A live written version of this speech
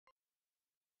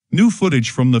New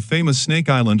footage from the famous Snake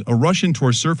Island. A Russian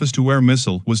TOR surface-to-air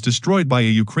missile was destroyed by a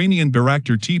Ukrainian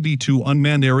Bayraktar TB2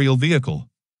 unmanned aerial vehicle.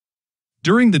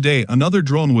 During the day, another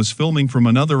drone was filming from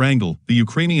another angle the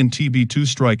Ukrainian TB2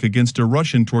 strike against a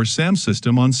Russian TOR SAM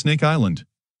system on Snake Island.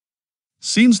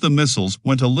 Seems the missiles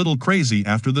went a little crazy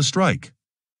after the strike.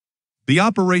 The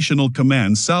Operational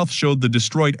Command South showed the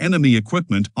destroyed enemy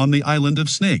equipment on the island of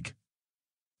Snake.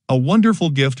 A wonderful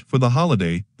gift for the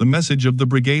holiday, the message of the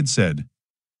brigade said.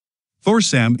 TOR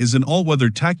SAM is an all-weather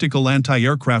tactical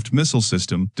anti-aircraft missile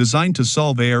system designed to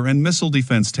solve air and missile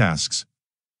defense tasks.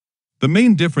 The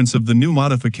main difference of the new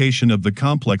modification of the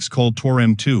complex called TOR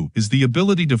M2 is the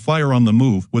ability to fire on the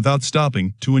move without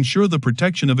stopping to ensure the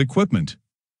protection of equipment.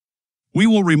 We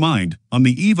will remind, on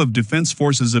the eve of Defense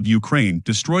Forces of Ukraine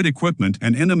destroyed equipment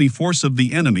and enemy force of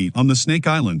the enemy on the Snake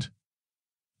Island.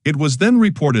 It was then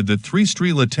reported that 3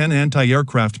 Strela 10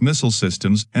 anti-aircraft missile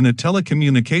systems and a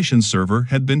telecommunications server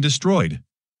had been destroyed.